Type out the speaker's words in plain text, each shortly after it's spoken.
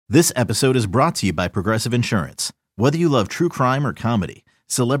This episode is brought to you by Progressive Insurance. Whether you love true crime or comedy,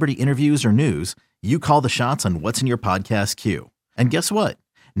 celebrity interviews or news, you call the shots on what's in your podcast queue. And guess what?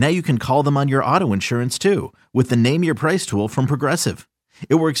 Now you can call them on your auto insurance too with the Name Your Price tool from Progressive.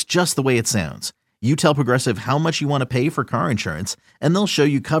 It works just the way it sounds. You tell Progressive how much you want to pay for car insurance, and they'll show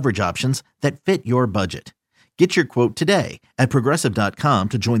you coverage options that fit your budget. Get your quote today at Progressive.com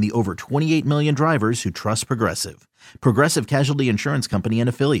to join the over 28 million drivers who trust Progressive. Progressive Casualty Insurance Company and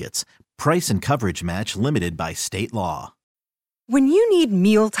Affiliates. Price and coverage match limited by state law. When you need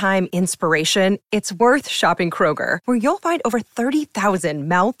mealtime inspiration, it's worth shopping Kroger, where you'll find over 30,000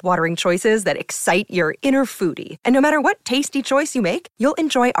 mouth-watering choices that excite your inner foodie. And no matter what tasty choice you make, you'll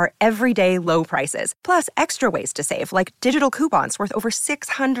enjoy our everyday low prices, plus extra ways to save, like digital coupons worth over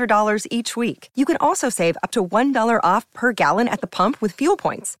 $600 each week. You can also save up to $1 off per gallon at the pump with fuel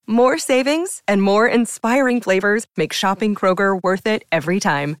points. More savings and more inspiring flavors make shopping Kroger worth it every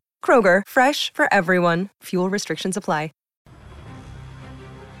time. Kroger, fresh for everyone. Fuel restrictions apply.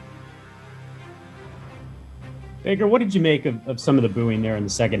 Baker, what did you make of some of the booing there in the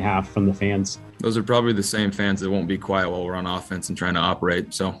second half from the fans? Those are probably the same fans that won't be quiet while we're on offense and trying to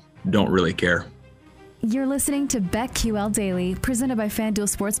operate, so don't really care. You're listening to BetQL Daily, presented by FanDuel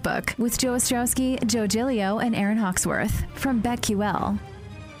Sportsbook, with Joe Ostrowski, Joe Giglio, and Aaron Hawksworth from BetQL.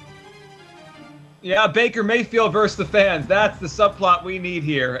 Yeah, Baker Mayfield versus the fans. That's the subplot we need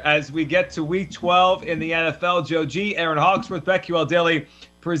here as we get to Week 12 in the NFL. Joe G, Aaron Hawksworth, BetQL Daily,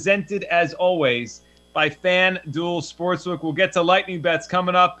 presented as always by FanDuel Sportsbook. We'll get to lightning bets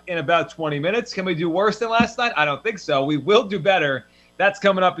coming up in about 20 minutes. Can we do worse than last night? I don't think so. We will do better. That's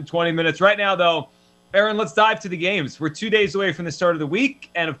coming up in 20 minutes. Right now, though, Aaron, let's dive to the games. We're 2 days away from the start of the week,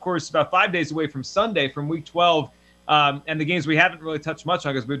 and, of course, about 5 days away from Sunday, from Week 12, and the games we haven't really touched much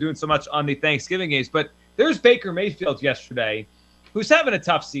on because we're doing so much on the Thanksgiving games. But there's Baker Mayfield yesterday, who's having a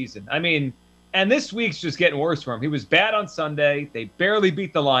tough season. I mean, and this week's just getting worse for him. He was bad on Sunday. They barely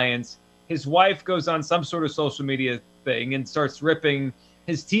beat the Lions. His wife goes on some sort of social media thing and starts ripping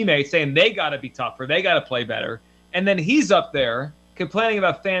his teammates, saying they got to be tougher, they got to play better. And then he's up there complaining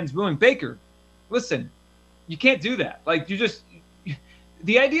about fans booing. Baker, listen, you can't do that. Like,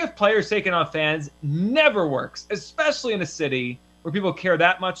 the idea of players taking on fans never works, especially in a city where people care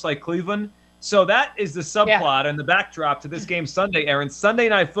that much, like Cleveland. So that is the subplot and the backdrop to this game Sunday, Aaron. Sunday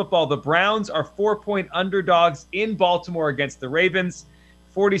Night Football, the Browns are 4-point underdogs in Baltimore against the Ravens.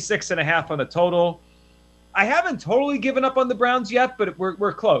 46.5 on the total. I haven't totally given up on the Browns yet, but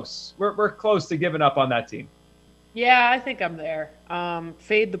we're close. We're close to giving up on that team. Yeah, I think I'm there.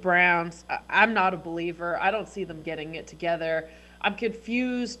 Fade the Browns. I'm not a believer. I don't see them getting it together. I'm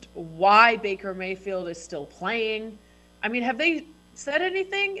confused why Baker Mayfield is still playing. I mean, have they said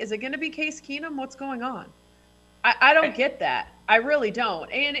anything? Is it going to be Case Keenum? What's going on? I don't get that. I really don't.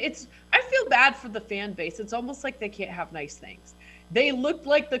 And I feel bad for the fan base. It's almost like they can't have nice things. They looked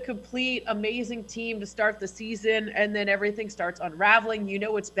like the complete amazing team to start the season, and then everything starts unraveling. You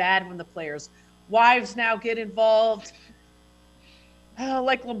know it's bad when the players' wives now get involved.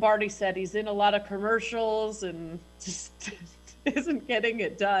 Like Lombardi said, he's in a lot of commercials and just isn't getting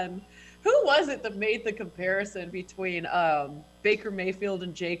it done. Who was it that made the comparison between Baker Mayfield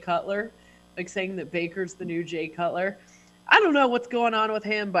and Jay Cutler? Like saying that Baker's the new Jay Cutler. I don't know what's going on with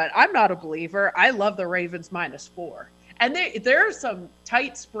him, but I'm not a believer. I love the Ravens -4. And there are some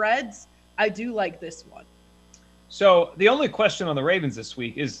tight spreads. I do like this one. So the only question on the Ravens this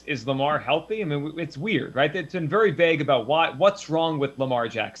week is Lamar healthy? I mean, it's weird, right? It's been very vague about what's wrong with Lamar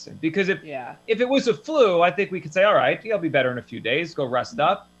Jackson. Because if it was a flu, I think we could say, all right, he'll be better in a few days. Go rest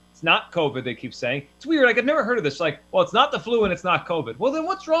up. It's not COVID, they keep saying. It's weird. Like, I've never heard of this. Like, well, it's not the flu and it's not COVID. Well, then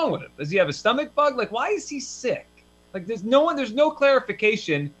what's wrong with him? Does he have a stomach bug? Like, why is he sick? Like, there's no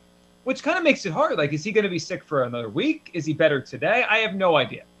clarification, which kind of makes it hard. Like, is he going to be sick for another week? Is he better today? I have no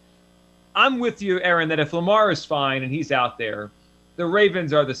idea. I'm with you, Aaron, that if Lamar is fine and he's out there, the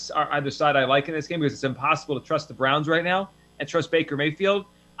Ravens are the side I like in this game because it's impossible to trust the Browns right now and trust Baker Mayfield.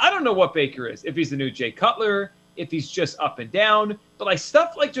 I don't know what Baker is, if he's the new Jay Cutler, if he's just up and down. But like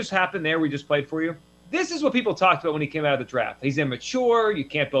stuff like just happened there we just played for you. This is what people talked about when he came out of the draft. He's immature. You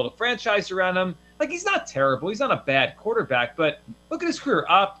can't build a franchise around him. Like, he's not terrible. He's not a bad quarterback, but look at his career.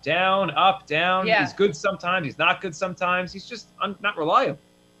 Up, down, up, down. Yeah. He's good sometimes. He's not good sometimes. He's just not reliable.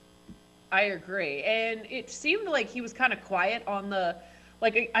 I agree. And it seemed like he was kind of quiet on the,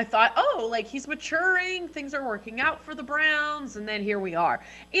 like, I thought, oh, like, he's maturing. Things are working out for the Browns. And then here we are.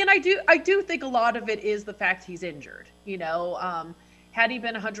 And I do think a lot of it is the fact he's injured. You know, had he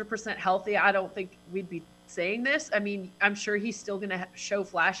been 100% healthy, I don't think we'd be saying this. I mean, I'm sure he's still going to show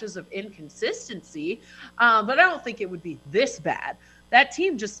flashes of inconsistency, but I don't think it would be this bad. that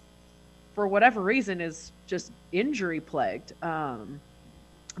team just, for whatever reason, is just injury plagued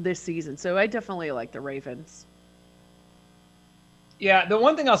this season. So I definitely like the Ravens. Yeah, the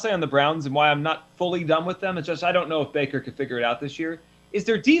one thing I'll say on the Browns and why I'm not fully done with them, it's just I don't know if Baker could figure it out this year, is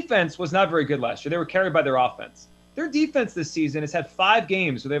their defense was not very good last year. They were carried by their offense. Their defense this season has had 5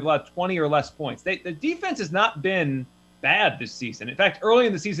 games where they've allowed 20 or less points. The defense has not been bad this season. In fact, early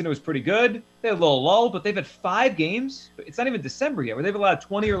in the season, it was pretty good. They had a little lull, but they've had 5 games. It's not even December yet, where they've allowed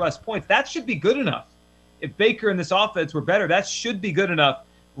 20 or less points. That should be good enough. If Baker and this offense were better, that should be good enough.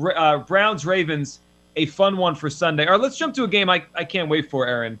 Browns, Ravens, a fun one for Sunday. All right, let's jump to a game I can't wait for,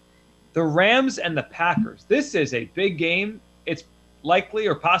 Aaron. The Rams and the Packers. This is a big game. It's likely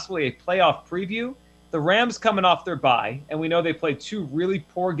or possibly a playoff preview. The Rams coming off their bye, and we know they played 2 really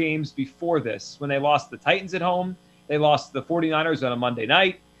poor games before this when they lost the Titans at home. They lost the 49ers on a Monday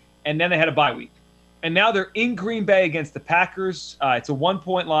night, and then they had a bye week. And now they're in Green Bay against the Packers. It's a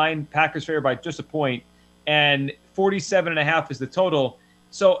 1-point line. Packers favored by just a point, and 47.5 is the total.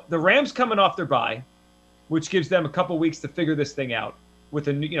 So the Rams coming off their bye, which gives them a couple weeks to figure this thing out with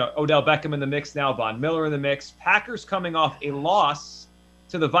Odell Beckham in the mix now, Von Miller in the mix. Packers coming off a loss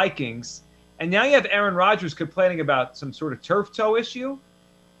to the Vikings. And now you have Aaron Rodgers complaining about some sort of turf toe issue.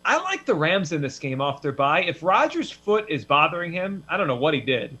 I like the Rams in this game off their bye. If Rodgers' foot is bothering him, I don't know what he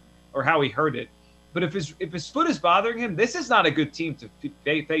did or how he hurt it. But if his foot is bothering him, this is not a good team to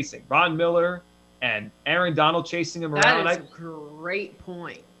be facing. Von Miller and Aaron Donald chasing him around. That is a great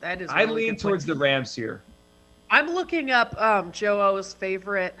point. That is. I lean towards the Rams here. I'm looking up Joe O's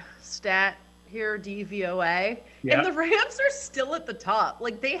favorite stat here, DVOA, and the Rams are still at the top.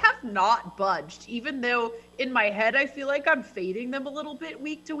 Like, they have not budged, even though in my head I feel like I'm fading them a little bit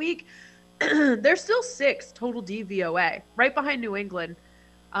week to week. They're still 6th total DVOA, right behind New England.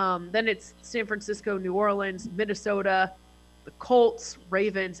 Then it's San Francisco, New Orleans, Minnesota, the Colts,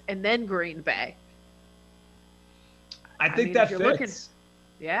 Ravens, and then Green Bay. I think that fits.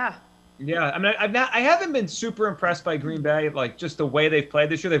 Yeah. Yeah, I mean, I haven't been super impressed by Green Bay, like just the way they've played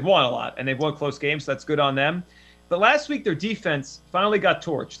this year. They've won a lot, and they've won close games, so that's good on them. But last week, their defense finally got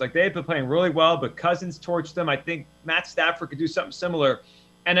torched. Like, they had been playing really well, but Cousins torched them. I think Matt Stafford could do something similar.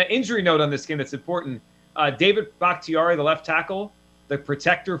 And an injury note on this game that's important. David Bakhtiari, the left tackle, the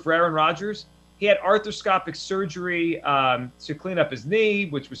protector for Aaron Rodgers, he had arthroscopic surgery to clean up his knee,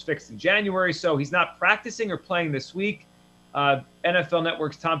 which was fixed in January, so he's not practicing or playing this week. NFL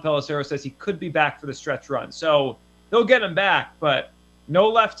Network's Tom Pelissero says he could be back for the stretch run. So they'll get him back, but no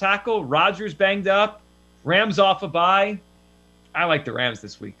left tackle. Rodgers banged up. Rams off a bye. I like the Rams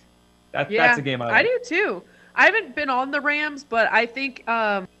this week. That's a game I like. I do too. I haven't been on the Rams, but I think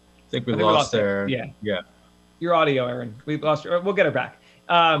we lost there. Yeah. Your audio, Aaron. We lost her. We'll get her back.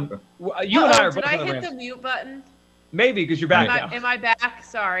 You and I are both on the Rams. Did I hit the mute button? Maybe, because you're back now. Am I back?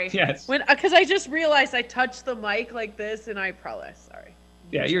 Sorry. Yes. Because I just realized I touched the mic like this, and sorry.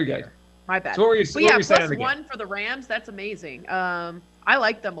 Yeah, you're good. My bad. So what were you saying +1 for the Rams. That's amazing. I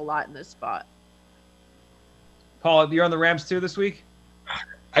like them a lot in this spot. Paul, you're on the Rams too this week?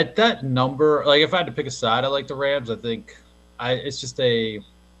 At that number, like if I had to pick a side, I like the Rams. I think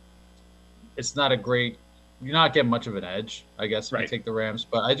it's not a great. You're not getting much of an edge, I guess, if you take the Rams.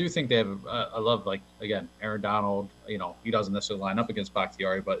 But I do think they have I love, like, again, Aaron Donald. He doesn't necessarily line up against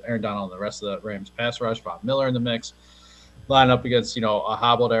Bakhtiari, but Aaron Donald and the rest of the Rams pass rush, Von Miller in the mix, line up against, a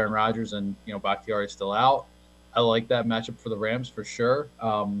hobbled Aaron Rodgers and, Bakhtiari still out. I like that matchup for the Rams for sure.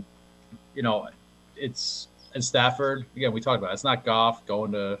 It's – and Stafford, again, we talked about it. It's not Goff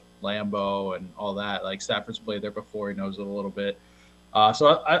going to Lambeau and all that. Like, Stafford's played there before. He knows it a little bit.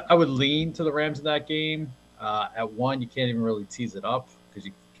 So I would lean to the Rams in that game. At 1, you can't even really tease it up because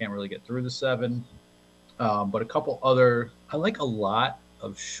you can't really get through the 7. But a couple other – I like a lot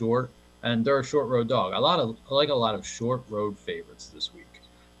of short – and they're a short road dog. I like a lot of short road favorites this week.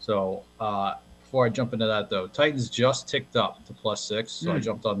 So before I jump into that, though, Titans just ticked up to +6, so I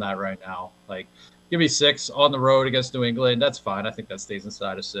jumped on that right now. Like, give me 6 on the road against New England. That's fine. I think that stays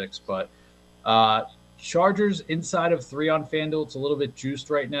inside of 6. But Chargers inside of 3 on FanDuel. It's a little bit juiced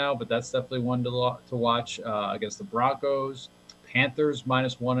right now, but that's definitely one to watch against the Broncos. Panthers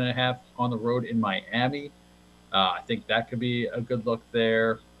 -1.5 on the road in Miami. I think that could be a good look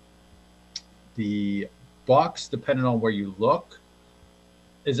there. The Bucs, depending on where you look,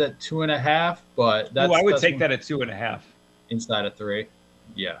 is at 2.5, but that's. I would take that at 2.5 inside of 3.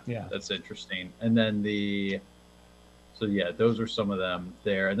 Yeah, that's interesting. And then those are some of them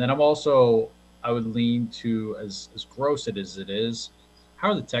there. And then I would lean to, as gross as it is, how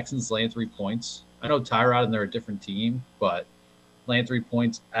are the Texans laying 3 points? I know Tyrod and they're a different team, but laying 3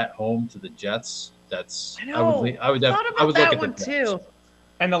 points at home to the Jets that's I know. I would look that at one too.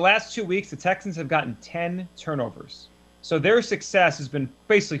 And the last 2 weeks, the Texans have gotten 10 turnovers. So their success has been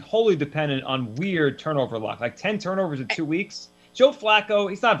basically wholly dependent on weird turnover luck. Like 10 turnovers in 2 weeks. Joe Flacco,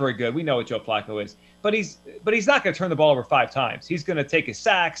 he's not very good. We know what Joe Flacco is. But he's not going to turn the ball over 5 times. He's going to take his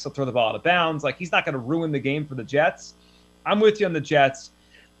sacks. He'll throw the ball out of bounds. Like, he's not going to ruin the game for the Jets. I'm with you on the Jets.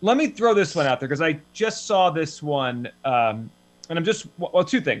 Let me throw this one out there because I just saw this one. And I'm just – well,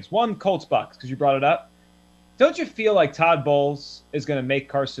 2 things. One, Colts-Bucks, because you brought it up. Don't you feel like Todd Bowles is going to make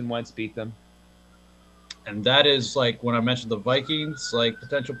Carson Wentz beat them? And that is like when I mentioned the Vikings, like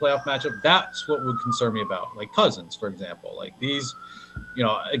potential playoff matchup, that's what would concern me about. Like Cousins, for example. Like these,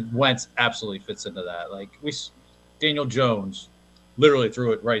 Wentz absolutely fits into that. Like Daniel Jones literally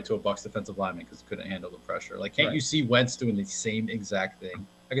threw it right to a Bucs defensive lineman because he couldn't handle the pressure. Like, can't you see Wentz doing the same exact thing?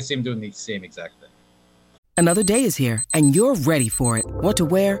 I can see him doing the same exact thing. Another day is here, and you're ready for it. What to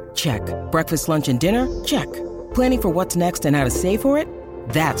wear? Check. Breakfast, lunch, and dinner? Check. Planning for what's next and how to save for it?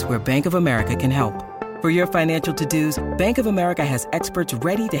 That's where Bank of America can help. For your financial to-dos, Bank of America has experts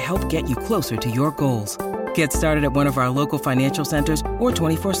ready to help get you closer to your goals. Get started at one of our local financial centers or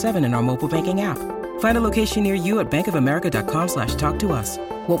 24/7 in our mobile banking app. Find a location near you at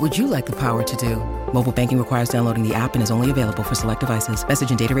bankofamerica.com/talktous. What would you like the power to do? Mobile banking requires downloading the app and is only available for select devices.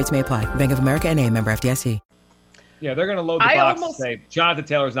 Message and data rates may apply. Bank of America N.A., member FDIC. Yeah, they're going to load the box and say, Jonathan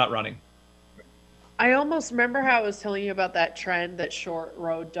Taylor's not running. I almost remember how I was telling you about that trend that short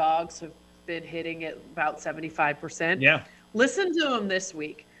road dogs have been hitting at about 75%. Yeah. Listen to them this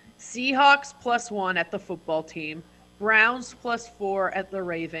week. Seahawks +1 at the football team. Browns +4 at the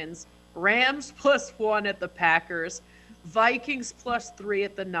Ravens. Rams +1 at the Packers. Vikings +3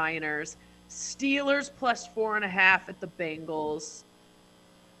 at the Niners. Steelers +4.5 at the Bengals.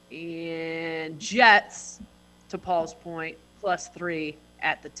 And Jets, to Paul's point, +3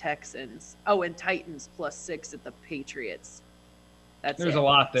 at the Texans. Oh, and Titans +6 at the Patriots. There's a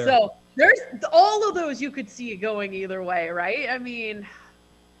lot there. So there's all of those you could see going either way, right? I mean,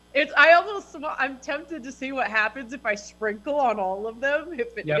 I'm tempted to see what happens if I sprinkle on all of them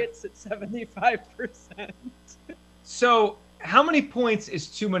if it hits at 75%. So how many points is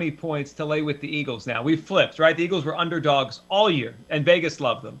too many points to lay with the Eagles now? We've flipped, right? The Eagles were underdogs all year, and Vegas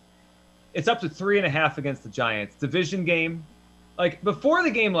loved them. It's up to 3.5 against the Giants. Division game. Like, before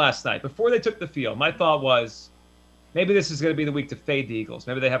the game last night, before they took the field, my thought was, maybe this is going to be the week to fade the Eagles.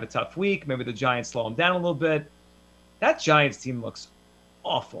 Maybe they have a tough week. Maybe the Giants slow them down a little bit. That Giants team looks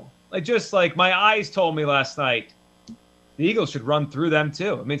awful. Just like my eyes told me last night, the Eagles should run through them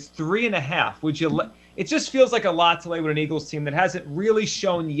too. I mean, it's 3.5. It just feels like a lot to lay with an Eagles team that hasn't really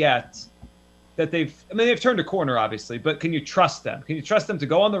shown yet that they've turned a corner, obviously, but can you trust them? Can you trust them to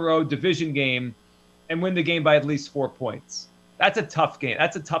go on the road, division game, and win the game by at least 4 points? That's a tough game.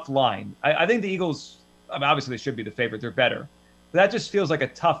 That's a tough line. I think the Eagles, obviously they should be the favorite. They're better. But that just feels like a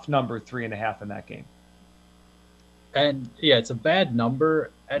tough number, 3.5 in that game. And yeah, it's a bad number.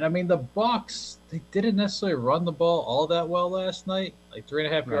 And I mean, the Bucs, they didn't necessarily run the ball all that well last night. Like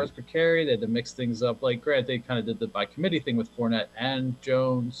 3.5 yards per carry. They had to mix things up. Like, granted, they kind of did the by committee thing with Fournette and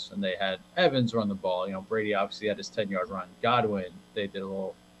Jones, and they had Evans run the ball. Brady obviously had his 10-yard run. Godwin, they did a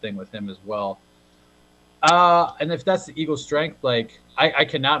little thing with him as well. And if that's the Eagles' strength, like I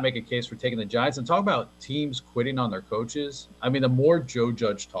cannot make a case for taking the Giants. And talk about teams quitting on their coaches. I mean, the more Joe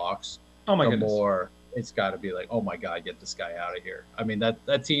Judge talks, the more it's got to be like, oh my God, get this guy out of here. I mean,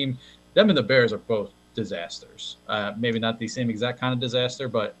 that team, them and the Bears are both disasters. Maybe not the same exact kind of disaster,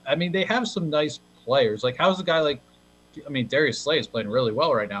 but I mean, they have some nice players. Like, how's a guy like, Darius Slay is playing really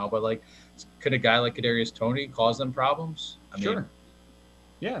well right now, but like, could a guy like Kadarius Toney cause them problems? Sure.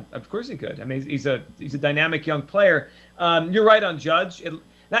 Yeah, of course he could. I mean, he's a dynamic young player. You're right on Judge.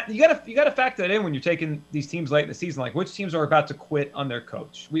 You gotta factor that in when you're taking these teams late in the season. Like, which teams are about to quit on their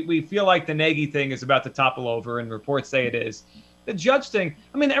coach? We feel like the Nagy thing is about to topple over, and reports say it is. The Judge thing.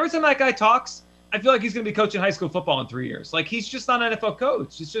 I mean, every time that guy talks, I feel like he's going to be coaching high school football in 3 years. Like, he's just not an NFL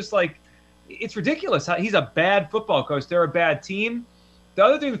coach. It's just like, it's ridiculous. He's a bad football coach. They're a bad team. The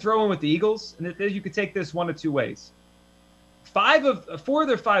other thing to throw in with the Eagles, and you could take this one of two ways. 4 of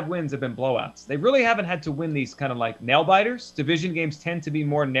their 5 wins have been blowouts. They really haven't had to win these kind of like nail biters. Division games tend to be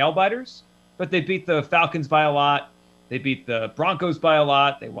more nail biters, but they beat the Falcons by a lot. They beat the Broncos by a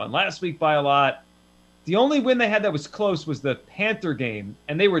lot. They won last week by a lot. The only win they had that was close was the Panther game,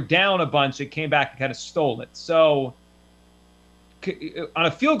 and they were down a bunch. It came back and kind of stole it. So on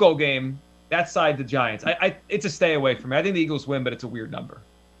a field goal game, that side the Giants. It's a stay away from me. I think the Eagles win, but it's a weird number.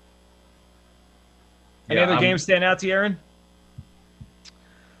 Any other games stand out to you, Aaron?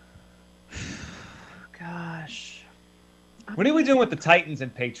 Gosh. What are we doing with the Titans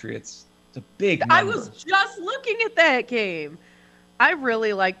and Patriots? It's a big number. I was just looking at that game. I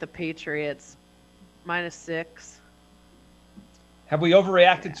really like the Patriots. -6. Have we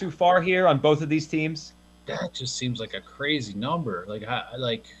overreacted too far here on both of these teams? That just seems like a crazy number. Like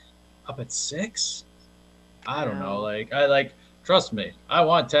up at 6? I don't know. Trust me, I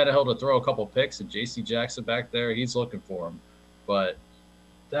want Tannehill to throw a couple picks and J.C. Jackson back there. He's looking for him. But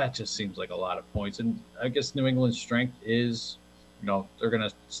that just seems like a lot of points. And I guess New England's strength is, they're going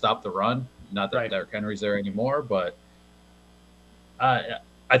to stop the run. Not that Derrick Henry's there anymore, but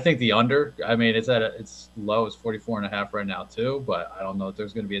I think the under. I mean, it's low. It's 44.5 right now too. But I don't know if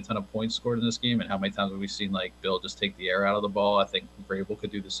there's going to be a ton of points scored in this game. And how many times have we seen Bill just take the air out of the ball? I think Vrabel could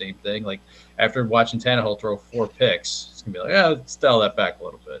do the same thing. After watching Tannehill throw 4 picks, it's going to be let's dial that back a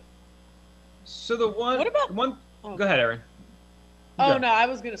little bit. So the one. What about one? Oh. Go ahead, Aaron. Oh, no, I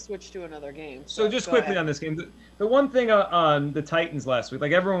was going to switch to another game. So just quickly on this game, the one thing on the Titans last week,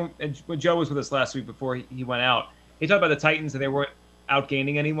 everyone, when Joe was with us last week before he went out, he talked about the Titans and they weren't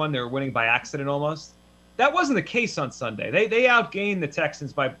outgaining anyone. They were winning by accident almost. That wasn't the case on Sunday. They outgained the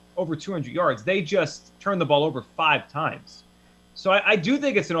Texans by over 200 yards. They just turned the ball over 5 times. So I do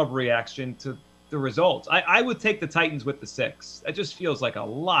think it's an overreaction to the results. I would take the Titans with the 6. That just feels like a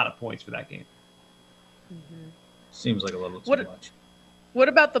lot of points for that game. Mm-hmm. Seems like a little too much. What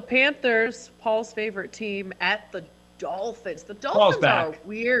about the Panthers, Paul's favorite team, at the Dolphins? The Dolphins are a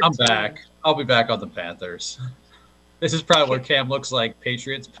weird I'm team. back. I'll be back on the Panthers. This is probably what Cam looks like,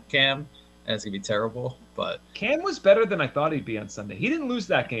 Patriots Cam, and it's going to be terrible. But Cam was better than I thought he'd be on Sunday. He didn't lose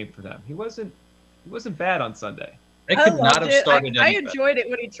that game for them. He wasn't bad on Sunday. It could not have started I enjoyed it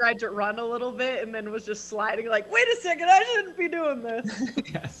when he tried to run a little bit and then was just sliding wait a second, I shouldn't be doing this.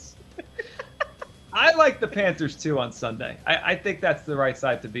 Yes. I like the Panthers, too, on Sunday. I think that's the right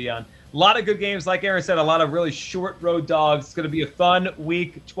side to be on. A lot of good games. Like Aaron said, a lot of really short road dogs. It's going to be a fun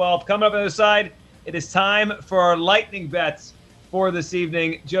week 12. Coming up on the other side, it is time for our lightning bets for this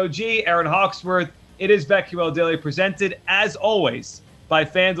evening. Joe G, Aaron Hawksworth. It is BetQL Daily, presented, as always, by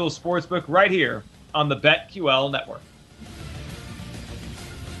FanDuel Sportsbook right here on the BetQL Network.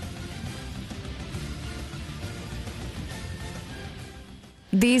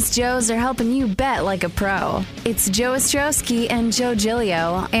 These Joes are helping you bet like a pro. It's Joe Ostrowski and Joe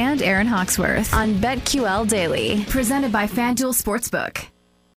Giglio and Aaron Hawksworth on BetQL Daily, presented by FanDuel Sportsbook.